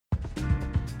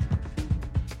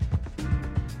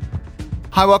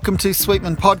Hi, welcome to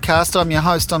Sweetman Podcast. I'm your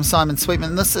host, I'm Simon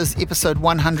Sweetman. This is episode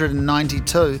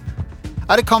 192.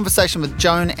 I had a conversation with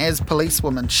Joan As Police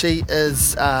Woman. She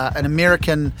is an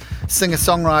American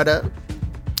singer-songwriter.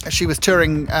 She was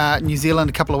touring New Zealand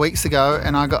a couple of weeks ago,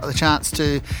 and I got the chance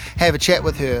to have a chat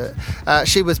with her.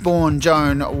 She was born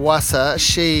Joan Wasser.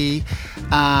 She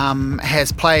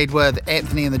has played with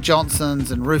Anthony and the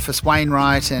Johnsons and Rufus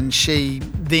Wainwright, and she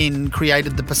then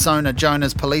created the persona Joan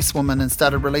As Police Woman and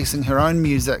started releasing her own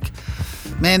music.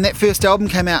 Man, that first album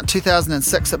came out in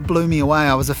 2006. It blew me away.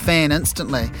 I was a fan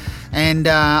instantly. And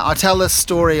I tell this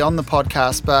story on the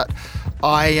podcast, but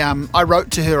I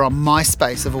wrote to her on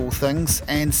MySpace of all things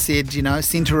and said,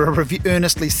 sent her a review,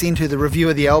 earnestly sent her the review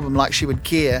of the album like she would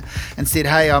care, and said,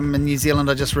 hey, I'm in New Zealand,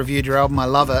 I just reviewed your album, I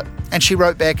love it. And she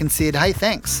wrote back and said, hey,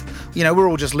 thanks. We're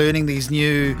all just learning these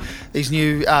new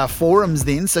forums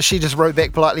then, so she just wrote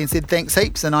back politely and said, thanks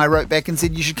heaps. And I wrote back and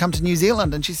said, you should come to New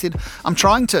Zealand. And she said, I'm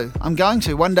going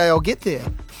to, one day I'll get there.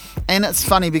 And it's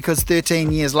funny because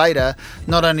 13 years later,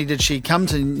 not only did she come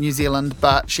to New Zealand,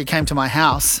 but she came to my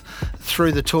house,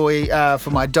 threw the toy for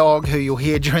my dog, who you'll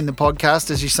hear during the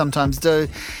podcast, as you sometimes do.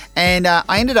 And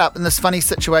I ended up in this funny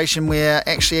situation where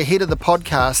actually ahead of the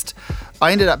podcast,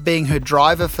 I ended up being her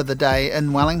driver for the day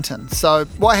in Wellington. So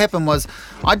what happened was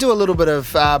I do a little bit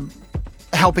of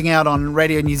helping out on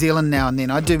Radio New Zealand now and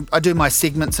then. I do my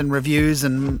segments and reviews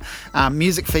and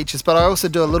music features, but I also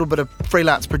do a little bit of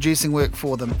freelance producing work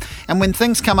for them. And when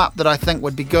things come up that I think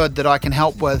would be good that I can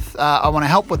help with, I want to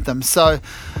help with them. So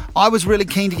I was really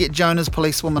keen to get Joan As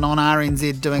Police Woman on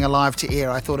RNZ doing a live to air.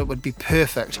 I thought it would be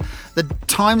perfect. The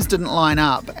times didn't line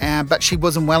up, but she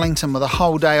was in Wellington with a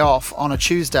whole day off on a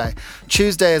Tuesday.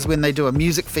 Tuesday is when they do a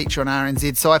music feature on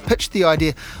RNZ. So I pitched the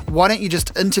idea, why don't you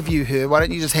just interview her? Why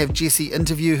don't you just have Jessie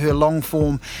interview her long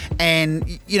form,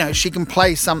 and she can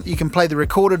play you can play the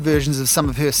recorded versions of some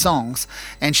of her songs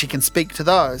and she can speak to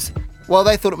those. Well,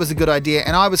 they thought it was a good idea,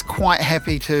 and I was quite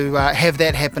happy to have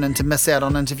that happen and to miss out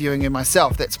on interviewing her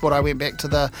myself. That's what I went back to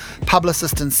the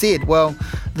publicist and said. Well,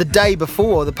 the day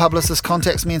before, the publicist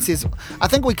contacts me and says, I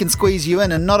think we can squeeze you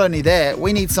in, and not only that,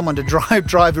 we need someone to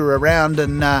drive her around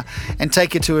and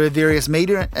take her to her various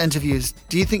media interviews.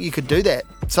 Do you think you could do that?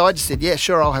 So I just said, yeah,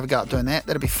 sure, I'll have a go at doing that.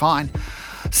 That'll be fine.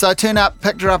 So I turned up,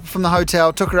 picked her up from the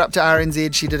hotel, took her up to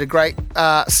RNZ. She did a great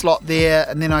slot there,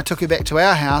 and then I took her back to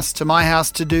my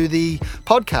house to do the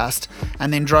podcast,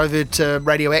 and then drove her to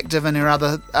Radioactive and her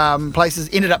other places.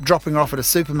 Ended up dropping her off at a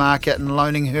supermarket and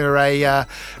loaning her a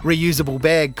reusable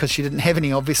bag because she didn't have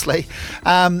any, obviously.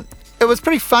 It was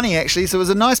pretty funny, actually. So it was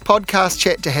a nice podcast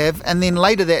chat to have, and then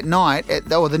later that night,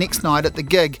 the next night at the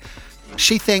gig,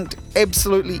 she thanked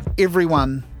absolutely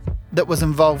everyone that was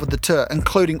involved with the tour,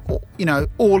 including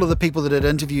all of the people that had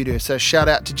interviewed her. So shout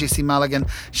out to Jessie Mulligan,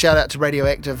 shout out to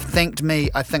Radioactive, thanked me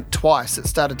I think twice. It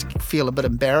started to feel a bit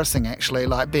embarrassing actually,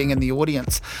 like being in the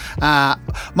audience.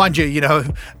 Mind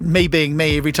you, me being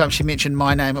me, every time she mentioned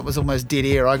my name it was almost dead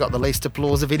air. I got the least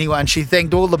applause of anyone. She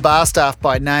thanked all the bar staff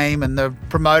by name and the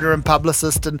promoter and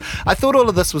publicist, and I thought all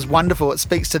of this was wonderful. It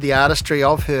speaks to the artistry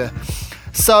of her.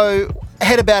 So I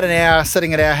had about an hour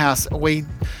sitting at our house.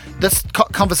 This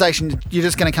conversation, you're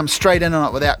just going to come straight in on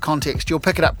it without context. You'll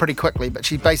pick it up pretty quickly, but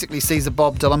she basically sees a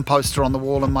Bob Dylan poster on the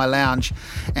wall in my lounge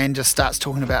and just starts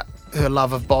talking about her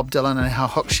love of Bob Dylan and how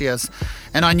hooked she is.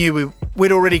 And I knew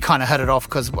we'd already kind of hit it off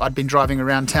because I'd been driving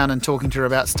around town and talking to her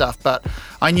about stuff, but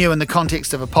I knew in the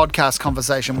context of a podcast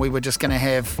conversation we were just going to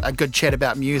have a good chat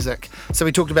about music. So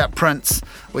we talked about Prince,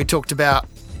 we talked about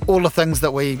all the things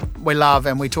that we love,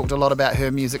 and we talked a lot about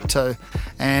her music too.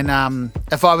 And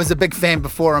if I was a big fan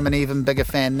before, I'm an even bigger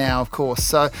fan now, of course.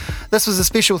 So this was a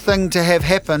special thing to have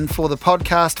happen for the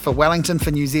podcast, for Wellington, for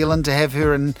New Zealand, to have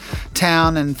her in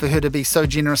town and for her to be so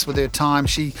generous with her time.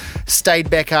 She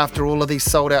stayed back after all of these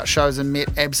sold out shows and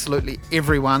met absolutely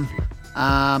everyone.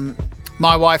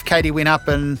 My wife Katie went up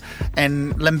and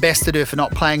lambasted her for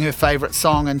not playing her favourite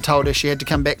song and told her she had to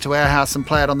come back to our house and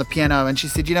play it on the piano. And she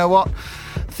said, you know what?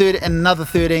 In another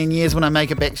 13 years when I make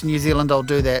it back to New Zealand, I'll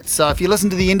do that. So if you listen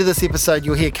to the end of this episode,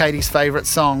 you'll hear Katie's favourite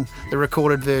song, the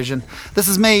recorded version. This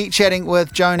is me chatting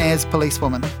with Joan As Police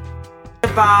Woman.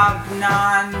 Bob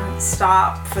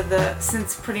non-stop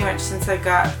since I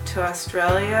got to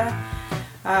Australia.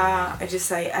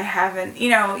 I haven't,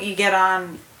 you get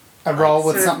on a roll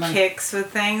with something, kicks with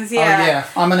things. Yeah. Oh yeah,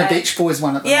 I'm in a Beach Boys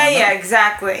one at the moment. Yeah,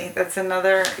 exactly. That's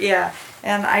another. Yeah,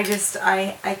 and I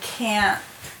can't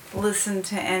listen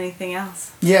to anything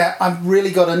else. Yeah, I've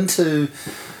really got into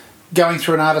going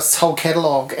through an artist's whole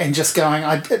catalogue and just going.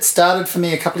 It started for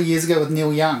me a couple of years ago with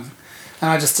Neil Young, and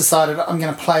I just decided I'm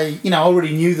going to play. I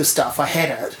already knew the stuff, I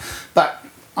had it, but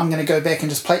I'm going to go back and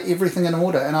just play everything in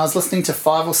order. And I was listening to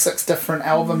 5 or 6 different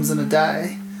albums in a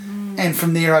day. And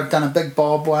from there I've done a big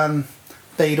Bob one,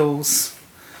 Beatles,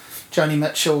 Joni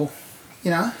Mitchell,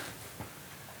 you know.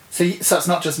 So it's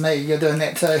not just me, you're doing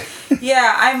that too.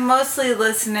 Yeah, I'm mostly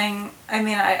listening. I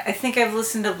mean, I think I've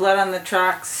listened to Blood on the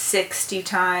Tracks 60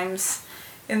 times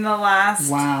in the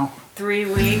last 3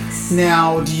 weeks.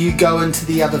 Now, do you go into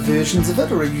the other versions of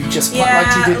it, or are you just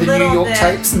like do you do the New York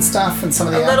tapes and stuff and some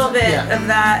of the a little bit of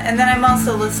that, and then I'm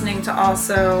also listening to Highway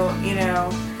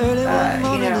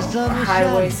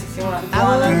 61,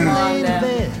 Blonde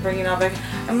and Bringing It All Back.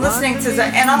 I'm listening to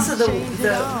that, and also the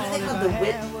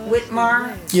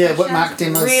Whitmar. Yeah, Whitmark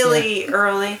demos. Really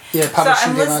early. Yeah, so publishing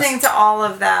I'm demos. listening to all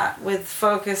of that with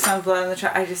focus on Blood on the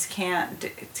Track. I just can't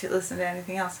to listen to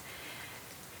anything else.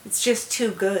 It's just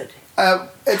too good.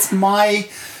 It's my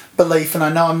belief, and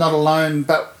I know I'm not alone,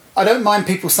 but I don't mind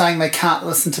people saying they can't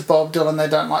listen to Bob Dylan, they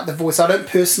don't like the voice. I don't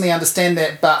personally understand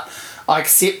that, but I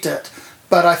accept it.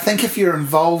 But I think if you're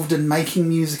involved in making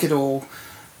music at all,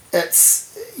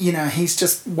 it's, he's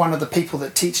just one of the people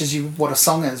that teaches you what a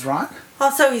song is, right?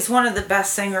 Also, he's one of the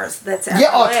best singers that's ever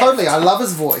lived. Totally. I love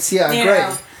his voice. Yeah, I agree.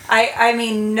 I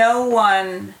mean, no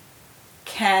one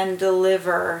can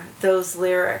deliver those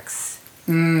lyrics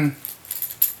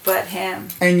but him.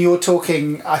 And you're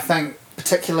talking, I think,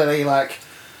 particularly like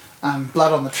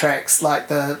Blood on the Tracks, like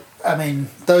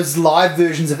those live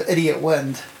versions of Idiot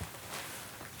Wind.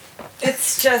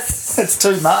 It's just... it's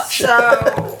too much.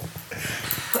 So...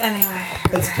 Anyway.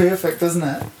 It's perfect, isn't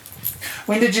it?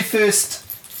 When did you first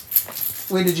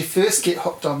get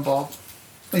hooked on Bob?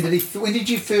 When did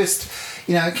you first,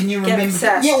 can you remember? Get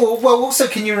obsessed. Yeah, well, also,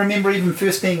 can you remember even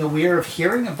first being aware of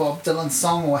hearing a Bob Dylan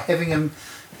song or having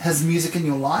his music in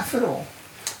your life at all?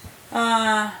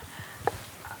 I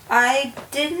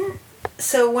didn't.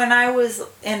 So when I was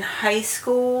in high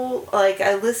school,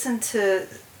 I listened to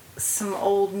some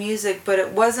old music, but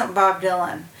it wasn't Bob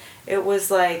Dylan. It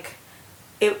was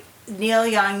Neil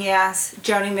Young, yes.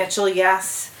 Joni Mitchell,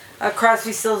 yes.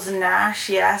 Crosby, Stills and Nash,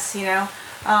 yes.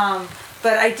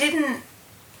 But I didn't.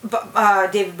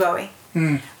 David Bowie.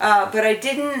 But I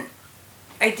didn't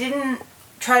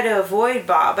try to avoid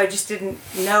Bob. I just didn't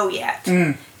know yet.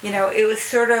 It was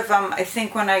sort of. I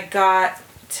think when I got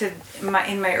to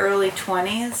in my early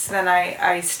 20s, then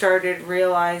I started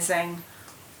realizing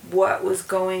what was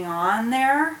going on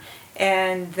there,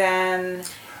 and then.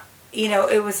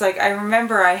 It was I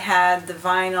remember I had the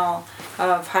vinyl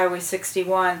of Highway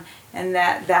 61, and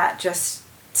that just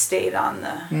stayed on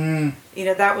the.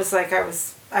 That was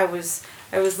I was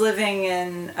living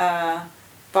in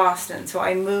Boston, so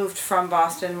I moved from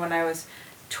Boston when I was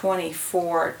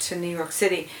 24 to New York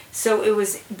City. So it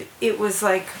was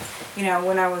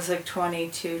when I was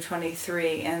 22,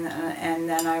 23, and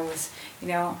then I was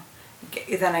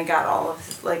then I got all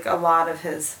of a lot of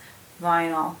his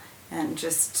vinyl, and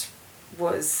just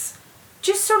was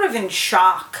just sort of in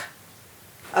shock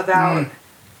about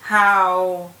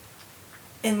how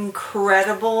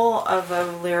incredible of a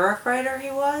lyric writer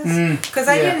he was, because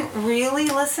I didn't really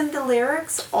listen to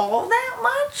lyrics all that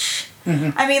much.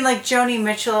 I mean, Joni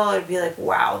Mitchell, I'd be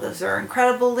wow, those are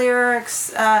incredible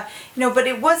lyrics, but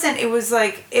it wasn't. It was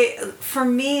for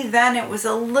me then it was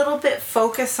a little bit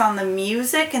focused on the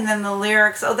music, and then the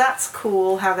lyrics, oh, that's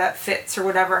cool how that fits or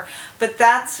whatever. But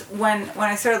that's when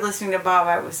I started listening to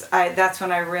Bob, that's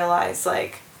when I realized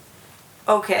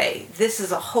okay, this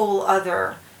is a whole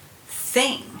other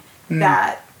thing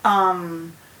that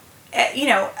and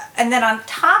then on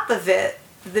top of it,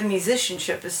 the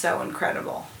musicianship is so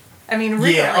incredible. I mean,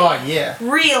 really. Yeah. Oh, yeah.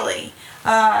 Really.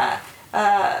 So,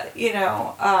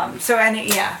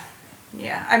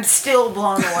 I'm still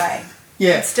blown away.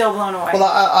 Yeah. I'm still blown away. Well,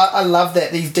 I love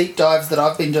that. These deep dives that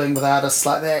I've been doing with artists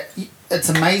like that, it's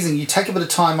amazing. You take a bit of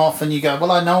time off and you go,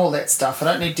 well, I know all that stuff. I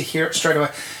don't need to hear it straight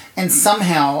away. And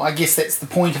somehow, I guess that's the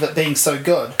point of it being so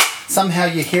good. Somehow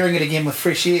you're hearing it again with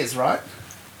fresh ears, right?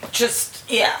 Just,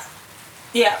 yeah.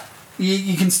 Yeah.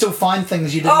 You can still find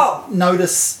things you didn't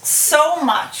notice. So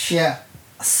much. Yeah.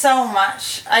 So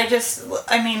much.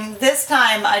 This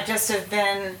time I just have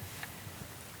been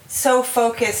so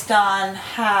focused on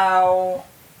how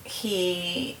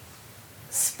he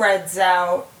spreads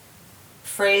out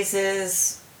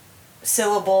phrases,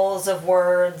 syllables of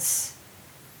words,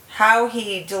 how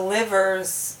he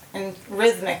delivers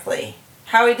rhythmically.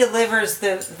 How he delivers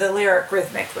the lyric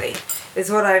rhythmically is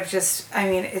what I've just...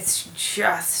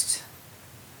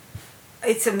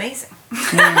 It's amazing.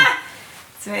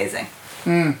 It's amazing.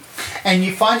 And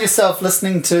you find yourself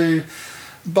listening to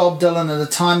Bob Dylan at a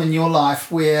time in your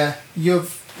life where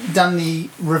you've done the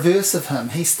reverse of him.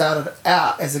 He started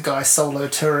out as a guy solo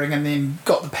touring and then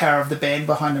got the power of the band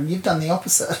behind him. You've done the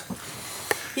opposite.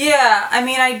 Yeah, I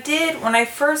mean, I did when I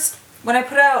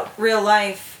put out Real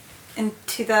Life in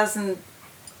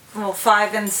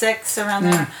 2005 and 6, around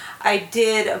there. I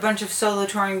did a bunch of solo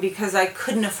touring because I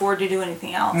couldn't afford to do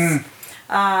anything else.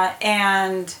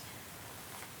 And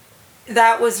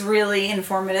that was really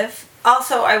informative.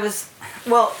 Also,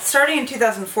 starting in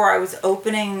 2004, I was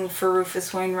opening for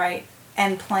Rufus Wainwright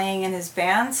and playing in his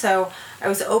band. So I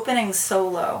was opening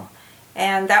solo.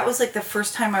 And that was like the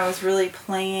first time I was really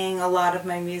playing a lot of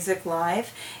my music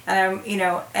live.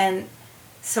 And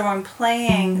so I'm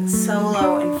playing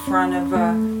solo in front of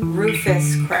a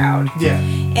Rufus crowd. Yeah.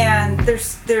 And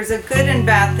there's a good and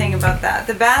bad thing about that.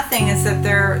 The bad thing is that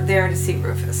they're there to see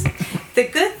Rufus. The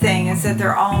good thing is that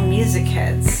they're all music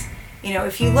heads. You know,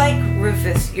 if you like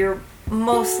Rufus, you're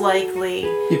most likely...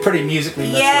 You're pretty musically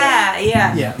literate.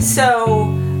 Yeah.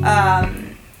 So,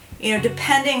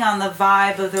 depending on the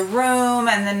vibe of the room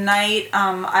and the night,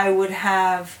 I would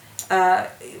have... a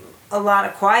lot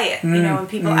of quiet, and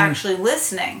people actually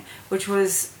listening, which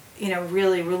was,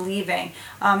 really relieving.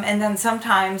 And then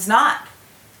sometimes not.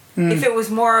 If it was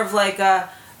more of like a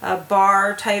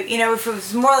bar type, if it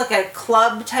was more like a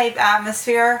club type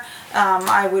atmosphere,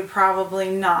 I would probably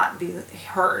not be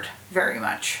heard very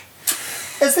much.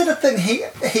 Is that a thing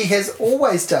he has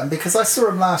always done? Because I saw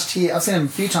him last year. I've seen him a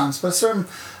few times, but I saw him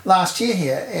last year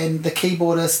here, and the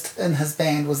keyboardist in his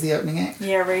band was the opening act.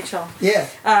 Yeah, Rachel. Yeah.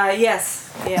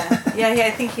 Yes. Yeah. Yeah.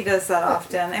 I think he does that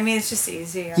often. I mean, it's just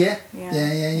easier.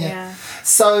 Yeah.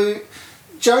 So,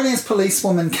 Joan As Police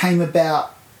Woman came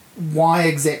about. Why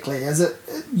exactly? Is it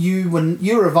you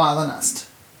were a violinist?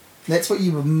 That's what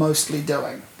you were mostly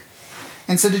doing.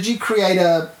 And so, did you create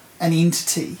an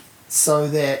entity so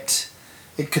that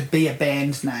it could be a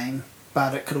band name,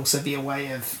 but it could also be a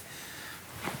way of,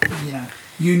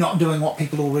 you not doing what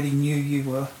people already knew you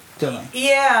were doing?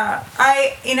 Yeah,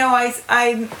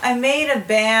 I made a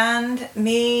band.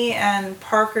 Me and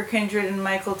Parker Kindred and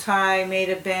Michael Ty made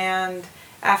a band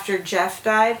after Jeff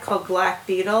died called Black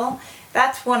Beetle.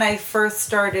 That's when I first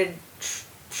started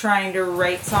trying to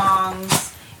write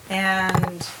songs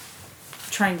and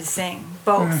trying to sing,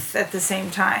 both at the same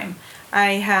time.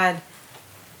 I had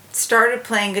started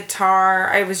playing guitar.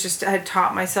 I had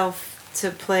taught myself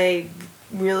to play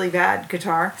really bad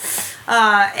guitar. So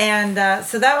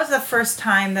that was the first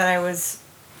time that I was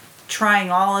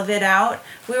trying all of it out.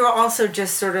 We were also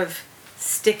just sort of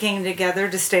sticking together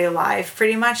to stay alive,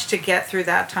 pretty much, to get through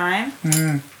that time.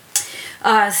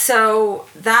 So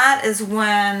that is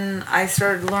when I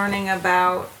started learning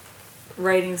about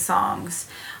writing songs.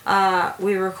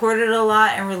 We recorded a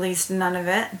lot and released none of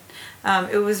it.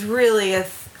 It was really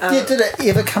did it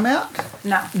ever come out?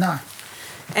 No.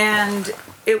 And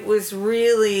it was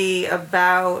really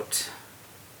about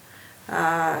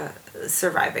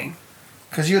surviving.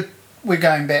 Because we're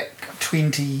going back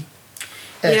 20-ish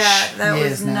that years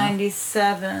was now.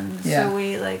 97. Yeah. So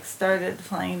we started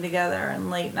playing together in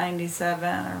late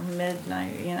 97 or mid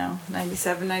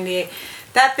 97, 98.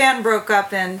 That band broke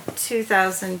up in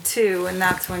 2002, and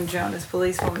that's when Joan As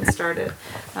Police Woman started.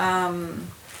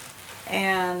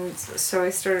 And so I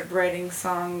started writing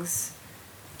songs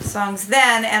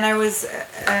then, and I was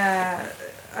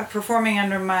performing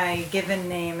under my given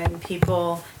name, and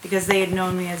people, because they had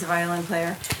known me as a violin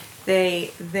player,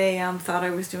 they thought I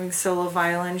was doing solo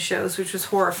violin shows, which was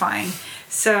horrifying.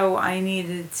 So I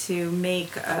needed to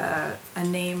make a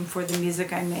name for the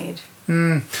music I made.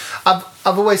 I've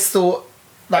always thought,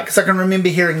 because I can remember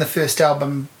hearing the first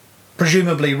album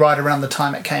presumably right around the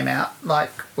time it came out,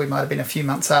 we might have been a few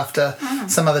months after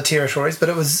some other territories, but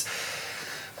it was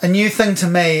a new thing to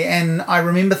me, and I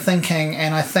remember thinking,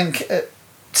 and I think it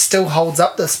still holds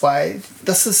up this way,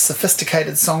 this is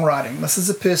sophisticated songwriting. This is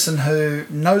a person who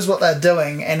knows what they're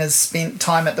doing and has spent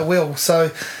time at the wheel.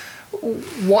 So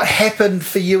what happened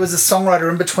for you as a songwriter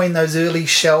in between those early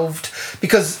shelved,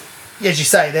 because as you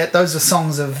say, that those are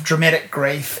songs of dramatic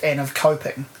grief and of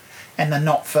coping, and they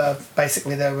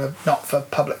were not for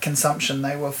public consumption,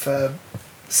 they were for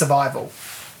survival.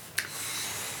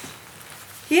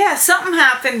 Yeah, something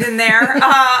happened in there.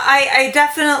 I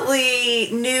definitely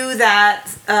knew that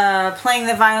playing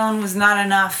the violin was not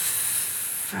enough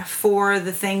for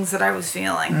the things that I was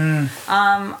feeling.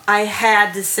 I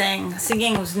had to sing.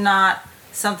 Singing was not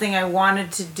something I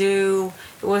wanted to do.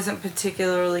 It wasn't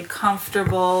particularly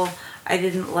comfortable. I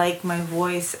didn't like my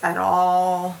voice at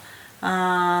all.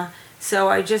 So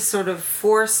I just sort of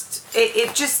forced...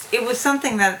 It was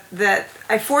something that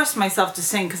I forced myself to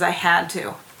sing because I had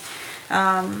to.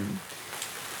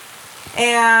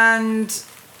 And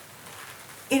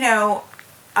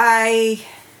I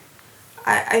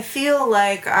feel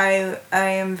like I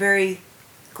am very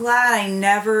glad I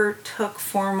never took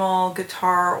formal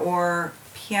guitar or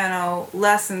piano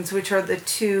lessons, which are the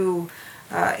two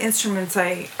instruments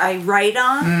I write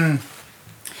on,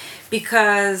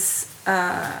 because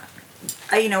I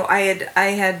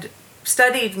had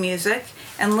studied music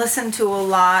and listened to a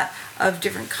lot of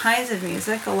different kinds of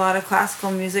music, a lot of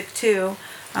classical music too,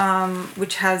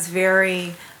 which has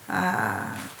very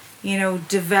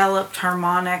developed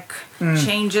harmonic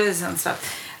changes and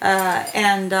stuff.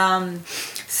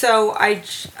 So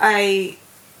I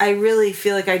really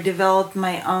feel like I developed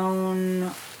my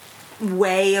own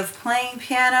way of playing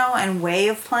piano and way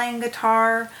of playing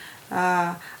guitar.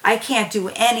 I can't do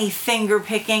any finger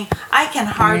picking. I can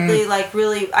hardly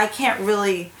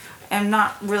am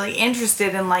not really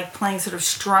interested in like playing sort of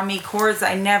strummy chords.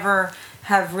 I never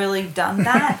have really done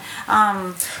that.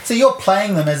 So you're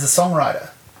playing them as a songwriter?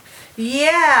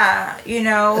 Yeah,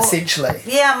 essentially.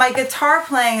 Yeah, my guitar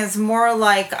playing is more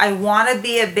like I want to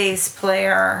be a bass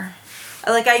player.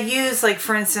 Like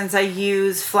for instance, I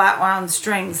use flat wound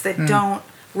strings that don't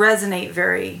resonate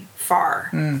very far.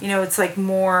 It's like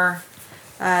more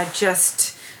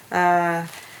just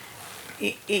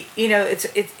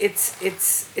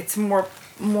it's more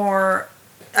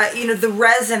the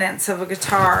resonance of a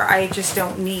guitar I just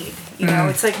don't need.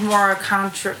 It's like more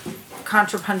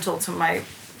contrapuntal to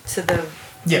the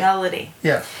melody.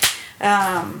 Yeah.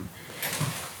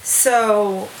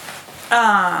 So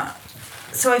I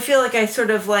feel like I sort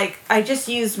of I just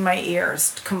used my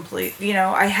ears complete.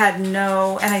 I had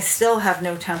no, and I still have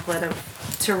no template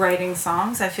to writing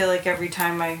songs. I feel like every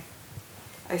time I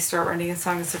start writing a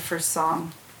song, it's the first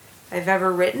song I've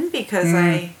ever written, because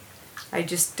I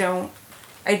just don't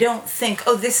think,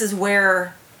 oh, this is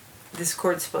where this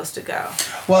chord's supposed to go.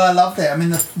 Well, I love that. I mean,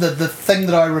 the thing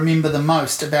that I remember the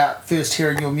most about first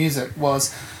hearing your music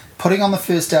was putting on the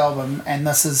first album, and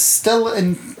this is still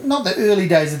in not the early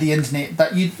days of the internet,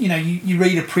 but you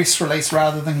read a press release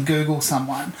rather than Google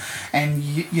someone, and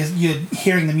you're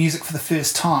hearing the music for the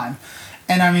first time.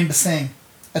 And I remember seeing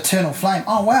Eternal Flame.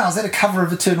 Oh wow, is that a cover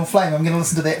of Eternal Flame? I'm going to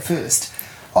listen to that first.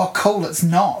 Oh cool, it's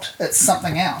not. It's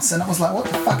something else. And it was like, what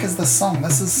the fuck is this song?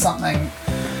 This is something,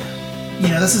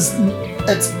 this is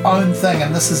its own thing,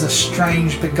 and this is a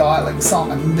strange, beguiling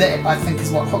song, and that, I think,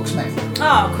 is what hooked me.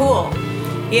 Oh, cool.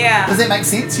 Yeah. Does that make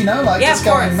sense? Just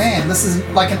going, man, this is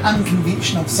like an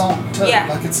unconventional song too. Yeah.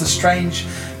 Like it's a strange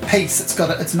piece. It's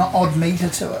not odd meter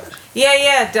to it.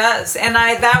 Yeah, it does. And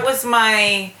that was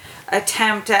my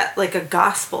attempt at like a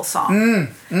gospel song.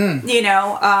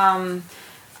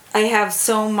 I have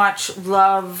so much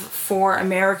love for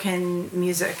American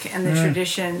music and the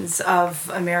traditions of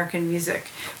American music,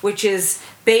 which is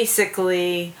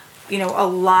basically, a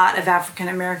lot of African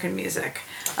American music.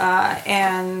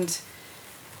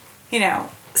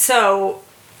 So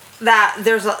that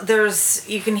there's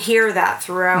you can hear that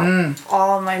throughout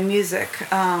all of my music.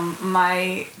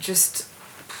 My just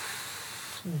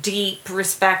deep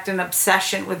respect and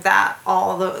obsession with that,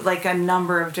 a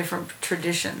number of different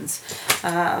traditions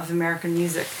of American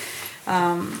music.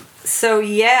 I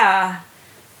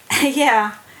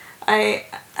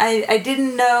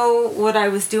didn't know what I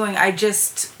was doing. I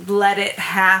just let it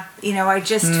happen. I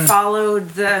just followed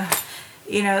the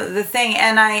thing,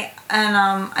 and I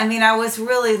was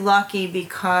really lucky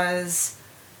because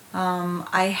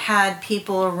I had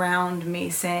people around me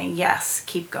saying, yes,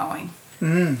 keep going.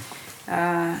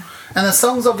 And the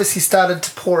songs obviously started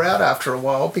to pour out after a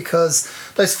while, because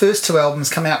those first two albums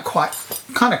come out quite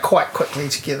quickly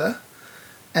together,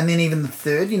 and then even the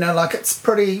third, it's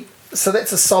pretty. So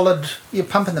that's a solid. You're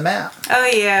pumping them out. Oh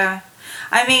yeah,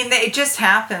 I mean it just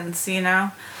happens, It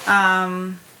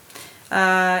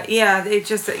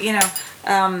just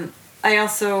I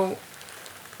also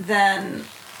then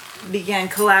began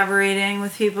collaborating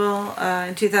with people.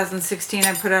 In 2016,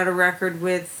 I put out a record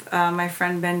with my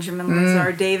friend Benjamin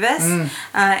Lazar Davis,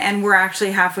 and we're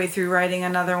actually halfway through writing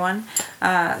another one.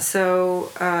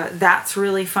 So that's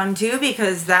really fun too,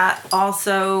 because that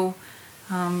also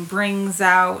brings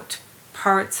out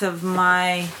parts of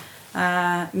my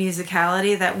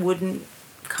musicality that wouldn't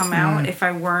come out if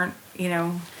I weren't,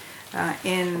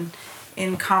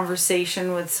 in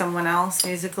conversation with someone else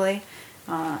musically.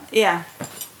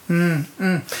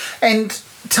 And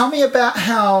tell me about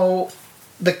how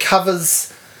the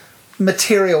covers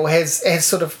material has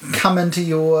sort of come into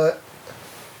your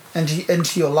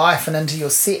life and into your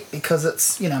set, because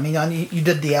it's you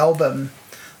did the album,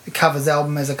 the covers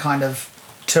album, as a kind of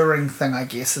touring thing, I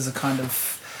guess, as a kind of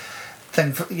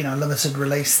thing for limited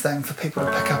release thing for people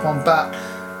to pick up on. But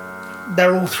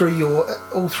they're all through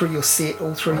your set,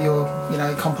 all through your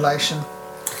compilation.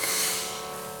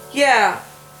 Yeah.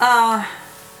 I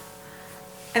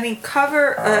mean,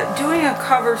 doing a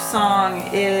cover song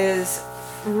is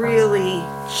really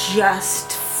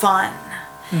just fun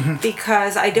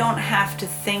because I don't have to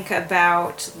think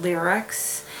about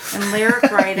lyrics and lyric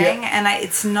writing, and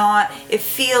it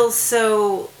feels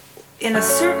so, in a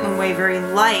certain way, very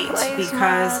light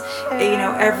because it's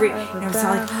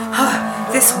not like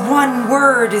this one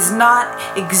word is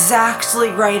not exactly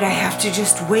right, I have to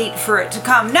just wait for it to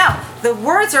come. No, the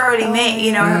words are already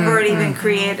made, have already been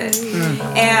created,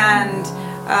 and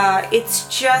it's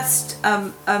just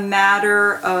a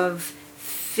matter of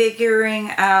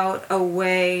figuring out a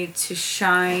way to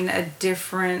shine a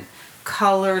different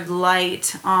colored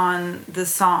light on the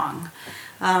song,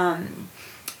 and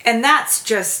that's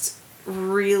just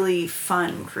really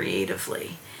fun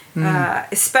creatively,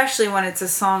 especially when it's a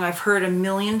song I've heard a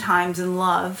million times and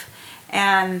love,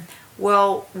 and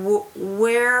where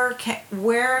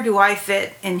do I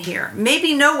fit in here?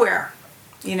 Maybe nowhere,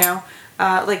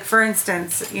 like for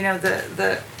instance,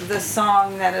 the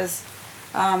song that is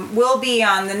will be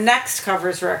on the next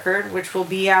covers record, which will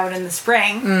be out in the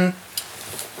spring.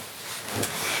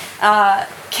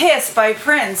 Kiss by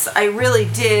Prince, I really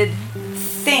did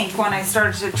think when I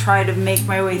started to try to make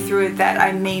my way through it that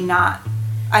I may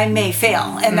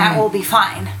fail, and that will be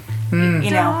fine.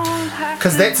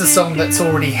 Because that's a song that's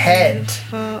already had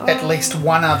at least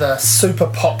one other super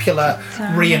popular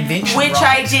reinvention, which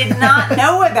I did not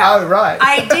know about. Oh, right.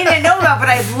 I didn't know about, but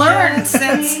I've learned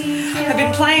since I've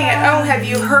been playing it. Oh, have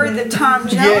you heard the Tom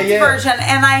Jones version?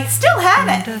 And I still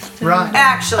haven't. Right.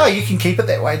 Actually. Oh, you can keep it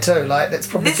that way too. Like, that's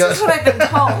probably good. This is what I've been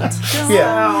told.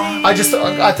 Yeah. I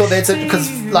thought that's it because,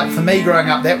 like, for me growing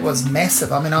up, that was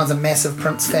massive. I mean, I was a massive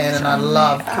Prince fan, and I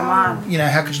loved. Come on.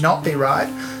 How could you not be, right?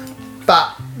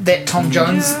 But that Tom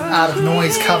Jones Art of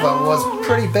Noise cover was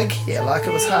pretty big here. Like,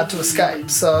 it was hard to escape.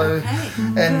 So,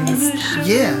 and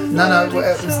yeah, no,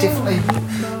 it was definitely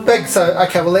big. So,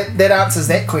 okay, well that answers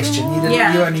that question. You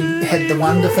didn't. You only had the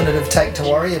one definitive take to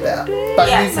worry about. But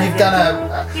yes, you've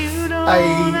done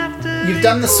you've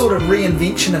done the sort of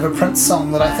reinvention of a Prince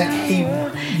song that I think he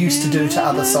used to do to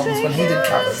other songs when he did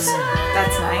covers.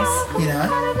 That's nice.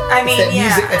 I mean,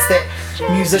 it's that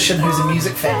musician who's a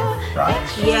music fan, right?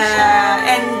 Yeah,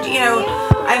 and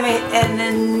I'm an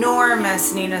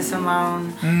enormous Nina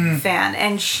Simone fan,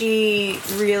 and she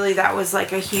really, that was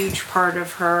like a huge part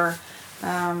of her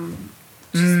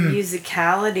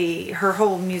musicality, her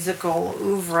whole musical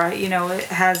oeuvre. It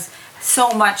has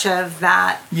so much of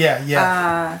that.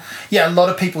 Yeah. A lot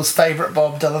of people's favourite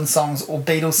Bob Dylan songs or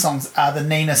Beatles songs are the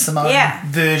Nina Simone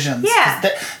versions. Yeah.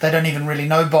 They don't even really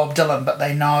know Bob Dylan, but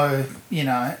they know,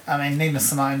 I mean, Nina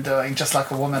Simone doing Just Like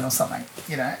a Woman or something,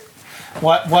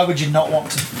 Why would you not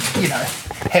want to,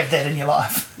 have that in your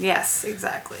life? Yes,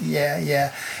 exactly.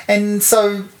 Yeah. And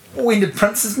so, when did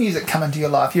Prince's music come into your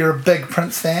life? You're a big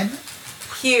Prince fan?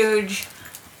 Huge.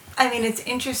 I mean, it's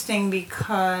interesting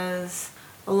because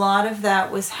a lot of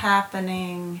that was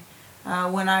happening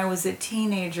when I was a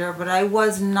teenager, but I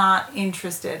was not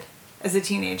interested as a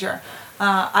teenager.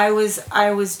 I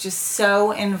was just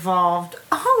so involved.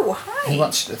 Oh, hi. He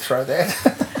wants you to throw that.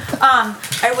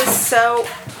 I was so...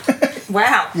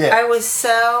 Wow. Yeah. I was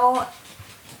so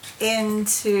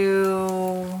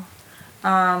into...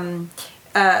 a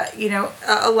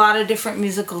lot of different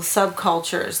musical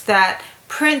subcultures that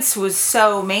Prince was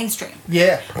so mainstream.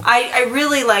 Yeah. I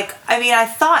really I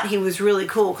thought he was really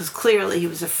cool because clearly he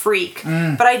was a freak.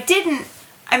 But I didn't,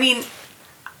 I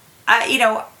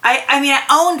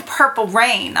owned Purple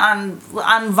Rain on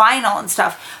vinyl and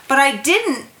stuff, but I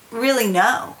didn't really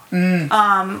know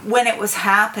when it was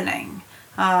happening.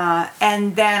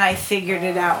 And then I figured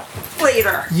it out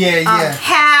later.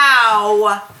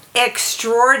 How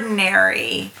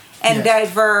extraordinary and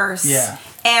diverse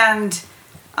and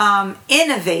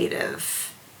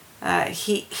innovative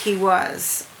he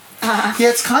was.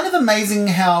 It's kind of amazing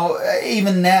how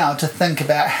even now to think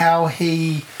about how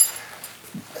he,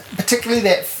 particularly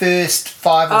that first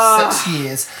 5 or 6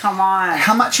 years,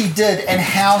 how much he did and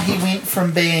how he went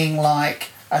from being like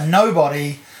a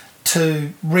nobody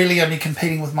to really only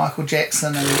competing with Michael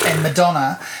Jackson and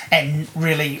Madonna, and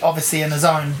really obviously in his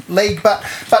own league, but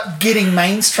getting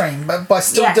mainstream, but by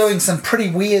still doing some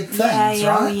pretty weird things,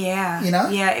 right?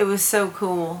 Yeah, it was so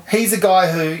cool. He's a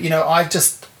guy who, I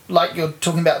just, like you're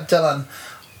talking about Dylan,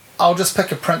 I'll just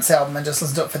pick a Prince album and just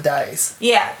listen to it for days.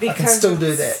 Yeah, because I can still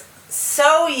do that.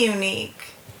 So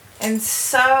unique. and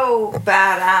so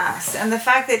badass. And the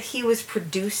fact that he was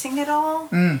producing it all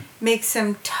makes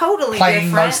him totally playing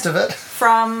different most of it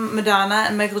from Madonna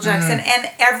and Michael Jackson and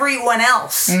everyone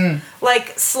else.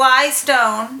 Like Sly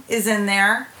Stone is in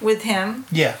there with him,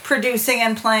 producing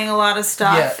and playing a lot of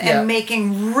stuff and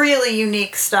making really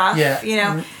unique stuff. You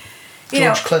know,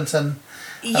 George Clinton,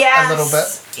 a little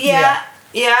bit.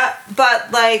 Yeah,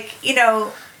 but like, you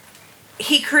know,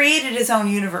 he created his own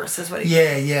universe, is what he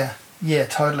did. Yeah,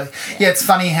 totally. Yeah, it's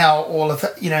funny how all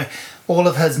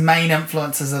of his main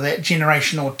influences are that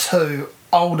generation or two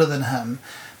older than him,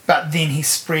 but then he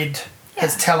spread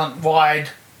his talent wide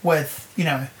with, you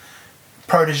know,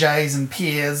 proteges and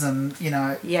peers, and, you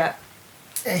know,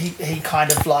 he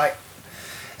kind of like,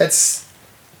 it's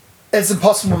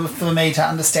impossible for me to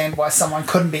understand why someone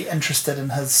couldn't be interested in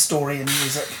his story and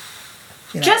music.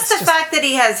 You know, just the fact that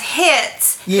he has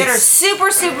hits that are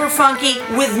super, super funky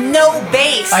with no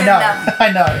bass in them.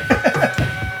 I know.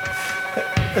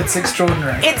 It's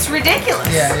extraordinary. It's ridiculous.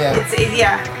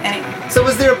 Anyway. So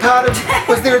was there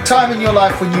a time in your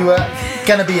life when you were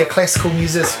going to be a classical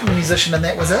musician and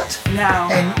that was it? No.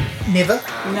 And never?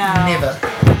 No. Never?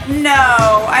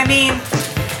 No. I mean,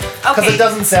 because it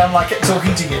doesn't sound like it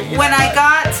talking to you. When I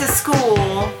got to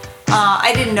school,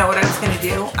 I didn't know what I was going to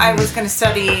do. I was going to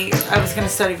study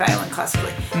violin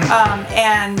classically,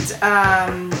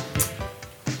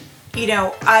 you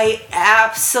know, I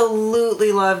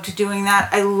absolutely loved doing that.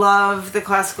 I love the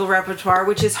classical repertoire,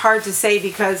 which is hard to say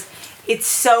because it's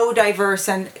so diverse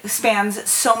and spans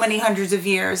so many hundreds of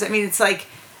years. I mean, it's like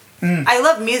I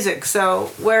love music,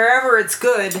 so wherever it's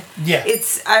good,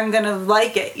 I'm gonna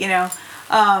like it, you know.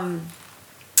 And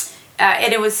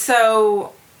it was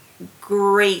so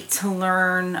great to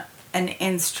learn an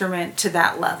instrument to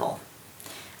that level,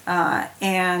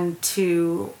 and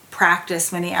to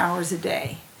practice many hours a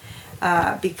day,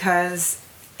 because,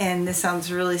 and this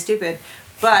sounds really stupid,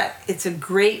 but it's a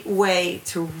great way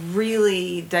to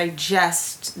really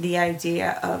digest the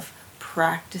idea of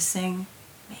practicing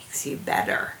makes you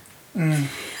better.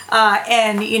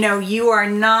 And, you know, you are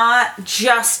not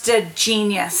just a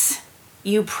genius.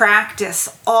 You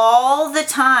practice all the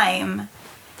time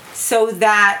so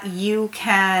that you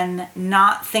can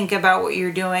not think about what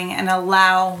you're doing and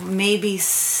allow maybe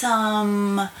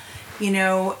some, you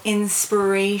know,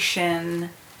 inspiration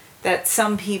that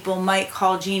some people might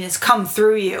call genius come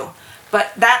through you.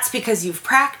 But that's because you've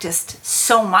practiced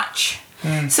so much.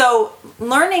 So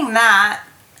learning that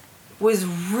was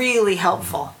really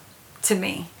helpful to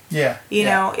me. You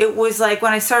know, it was like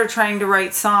when I started trying to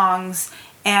write songs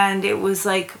and it was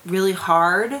like really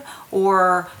hard,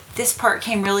 or this part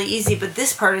came really easy, but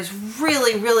this part is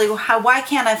really, really, why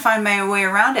can't I find my way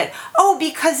around it? Oh,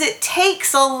 because it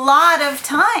takes a lot of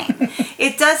time.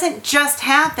 It doesn't just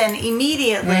happen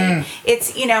immediately.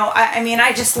 It's, you know, I mean,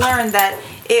 I just learned that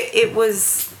it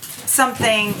was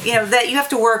something, you know, that you have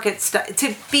to work at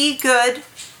to be good.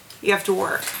 You have to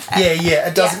work.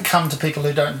 It doesn't come to people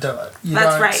who don't do it.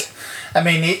 That's right. I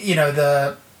mean, you know,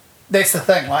 that's the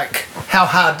thing. Like, how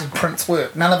hard did Prince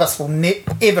work? None of us will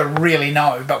ever really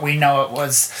know, but we know it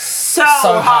was so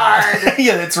hard.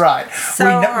 Yeah, that's right.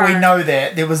 We know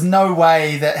that there was no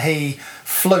way that he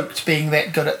fluked being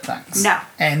that good at things. No.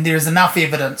 And there's enough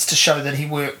evidence to show that he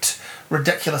worked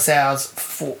ridiculous hours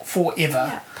forever.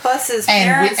 Yeah. Plus his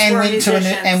parents were musicians.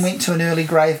 And went to an early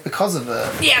grave because of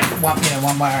it. Yeah.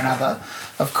 One way or another,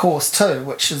 of course, too,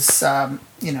 which is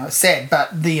you know, sad.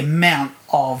 But the amount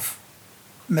of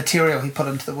material he put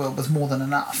into the world was more than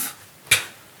enough.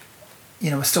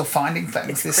 You know, we're still finding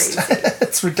things. It's crazy.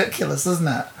 It's ridiculous, isn't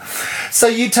it? So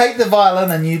you take the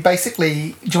violin and you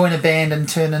basically join a band and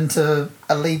turn into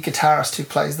a lead guitarist who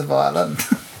plays the violin.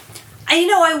 You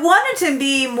know, I wanted to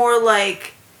be more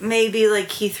like, maybe like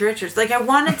Keith Richards. Like, I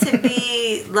wanted to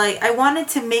be like, I wanted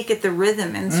to make it the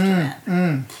rhythm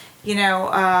instrument. You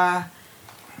know,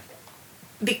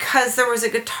 because there was a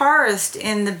guitarist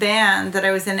in the band that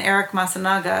I was in, Eric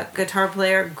Masanaga, guitar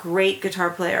player, great guitar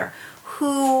player,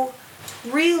 who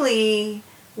really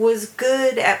was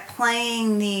good at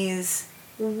playing these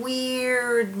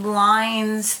weird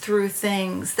lines through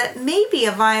things that maybe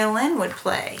a violin would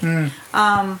play.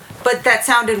 But that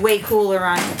sounded way cooler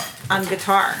on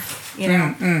guitar, you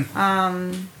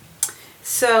know.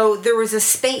 So there was a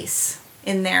space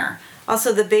in there.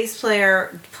 Also, the bass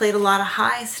player played a lot of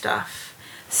high stuff.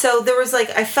 So there was like,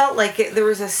 I felt like there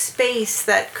was a space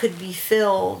that could be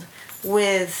filled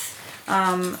with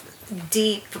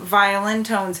deep violin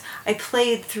tones. I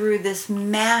played through this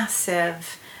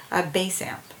massive bass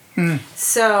amp.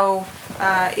 So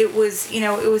it was, you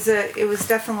know, it was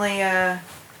definitely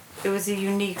It was a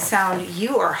unique sound.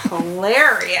 You are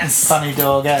hilarious. Funny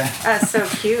dog, eh? That's so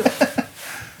cute.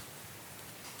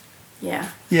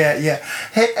 Yeah. Yeah.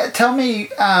 Hey, tell me,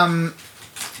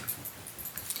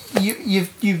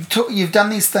 you've done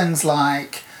these things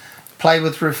like play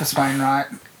with Rufus Wainwright.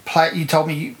 You told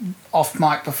me off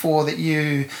mic before that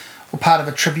you were part of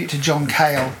a tribute to John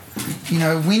Cale. You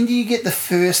know, when do you get the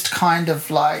first kind of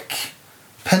like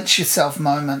pinch yourself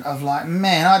moment of like,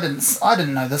 man, I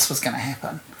didn't know this was going to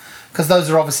happen? Because those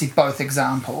are obviously both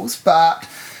examples,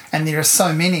 and there are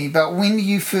so many. But when do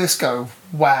you first go,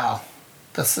 wow,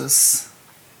 this is...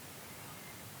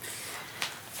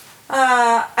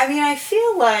 I mean, I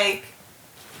feel like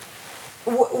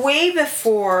way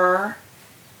before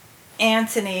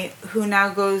Anthony, who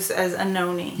now goes as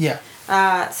Anoni. Yeah.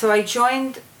 So I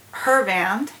joined her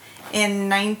band in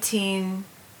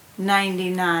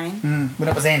 1999. When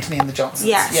it was Anthony and the Johnsons.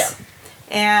 Yes. Yeah.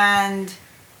 And,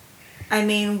 I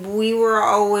mean, we were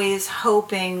always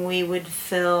hoping we would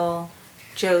fill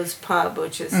Joe's Pub,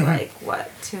 which is like,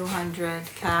 200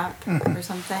 cap or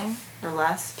something, or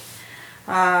less.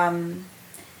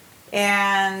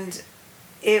 And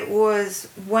it was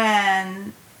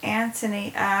when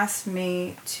Anthony asked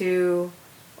me to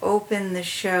open the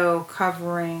show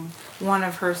covering one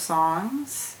of her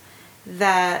songs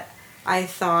that I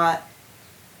thought,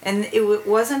 and it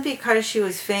wasn't because she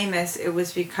was famous, it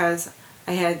was because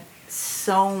I had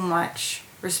so much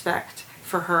respect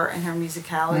for her and her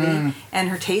musicality and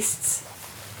her tastes.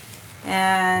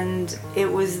 And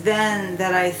it was then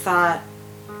that I thought,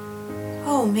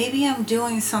 oh, maybe I'm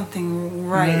doing something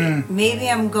right. Maybe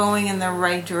I'm going in the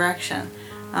right direction.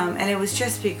 And it was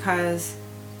just because,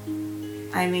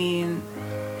 I mean,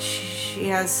 she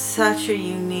has such a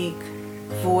unique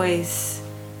voice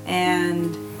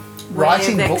and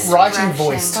writing voice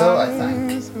too, I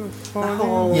think. The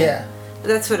whole... Yeah.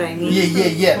 That's what I mean.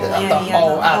 Yeah. The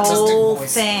whole artistic whole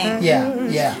voice. thing.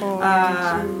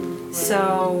 Yeah.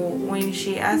 So when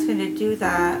she asked me to do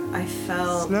that, I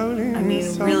felt,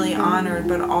 really honored,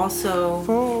 but also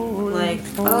like,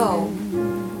 oh,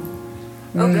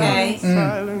 okay,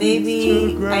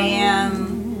 maybe I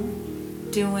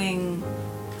am doing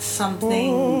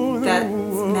something that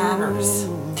matters.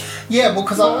 Yeah, well,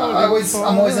 because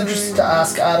I'm always interested to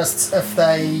ask artists if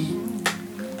they,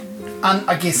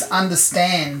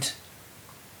 understand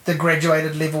the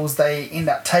graduated levels they end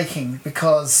up taking,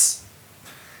 because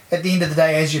at the end of the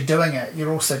day, as you're doing it,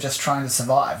 you're also just trying to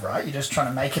survive, right? You're just trying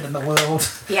to make it in the world.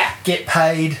 Yeah. Get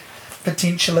paid,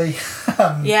 potentially.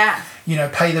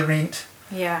 Pay the rent.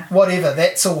 Yeah. Whatever,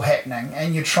 that's all happening.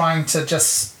 And you're trying to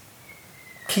just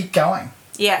keep going.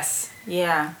 Yes.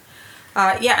 Yeah.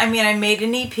 I made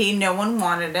an EP. No one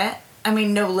wanted it.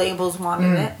 No labels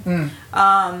wanted it.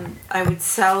 I would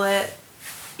sell it.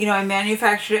 I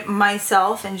manufactured it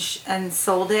myself and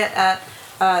sold it at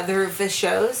the Rufus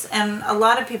shows, and a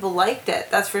lot of people liked it.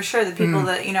 That's for sure. The people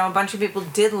that a bunch of people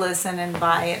did listen and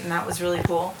buy it, and that was really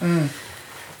cool.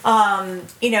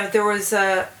 There was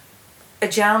a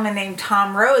gentleman named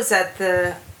Tom Rose at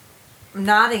the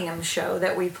Nottingham show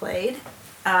that we played,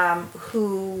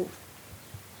 who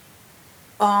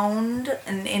owned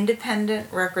an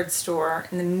independent record store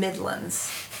in the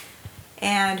Midlands,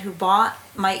 and who bought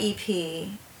my EP,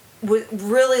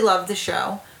 really loved the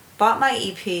show, bought my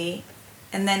EP,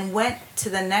 and then went to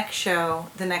the next show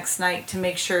the next night to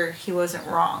make sure he wasn't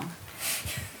wrong.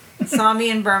 Saw me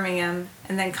in Birmingham,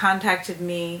 and then contacted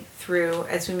me through,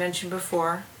 as we mentioned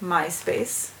before,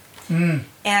 MySpace,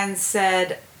 and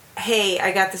said, hey,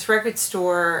 I got this record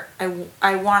store,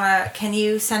 can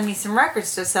you send me some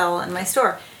records to sell in my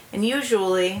store? And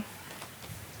usually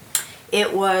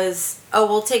it was,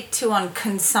 we'll take 2 on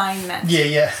consignment.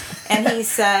 Yeah. And he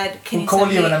said, we'll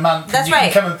call you in a month. That's you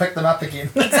right. Can come and pick them up again.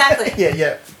 Exactly.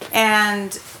 Yeah.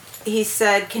 And he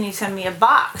said, can you send me a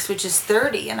box, which is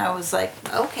 $30? And I was like,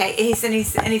 okay. And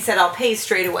he said, I'll pay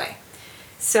straight away.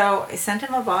 So I sent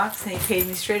him a box, and he paid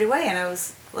me straight away. And I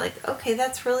was like, okay,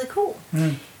 that's really cool.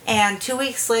 And 2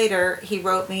 weeks later, he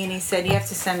wrote me and he said, you have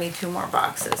to send me 2 more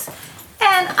boxes.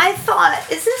 And I thought,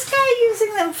 is this guy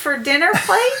using them for dinner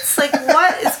plates? Like,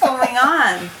 what is going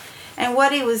on? And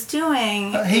what he was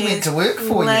doing he went to work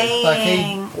for you.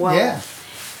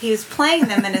 He was playing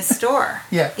them in his store.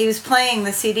 Yeah. He was playing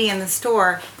the CD in the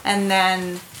store, and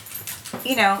then,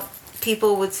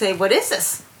 people would say, what is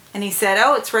this? And he said,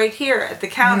 oh, it's right here at the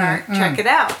counter. Check it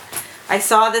out. I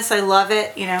saw this. I love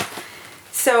it,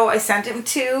 So I sent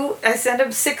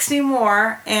him 60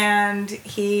 more, and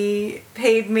he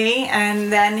paid me,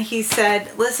 and then he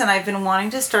said, listen, I've been wanting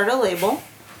to start a label.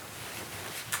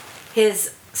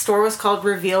 His store was called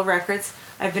Reveal Records.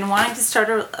 I've been wanting to start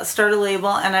a label,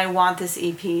 and I want this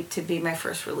EP to be my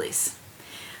first release.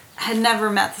 I had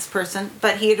never met this person,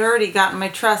 but he had already gotten my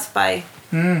trust by,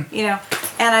 and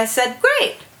I said,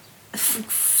 great,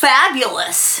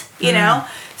 fabulous, you know.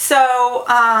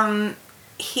 So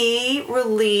he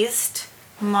released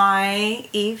my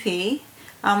EP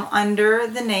under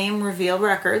the name Reveal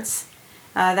Records.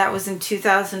 That was in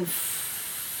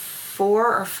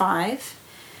 2004 or 5.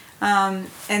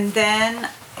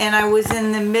 And I was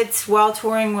in the midst, while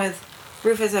touring with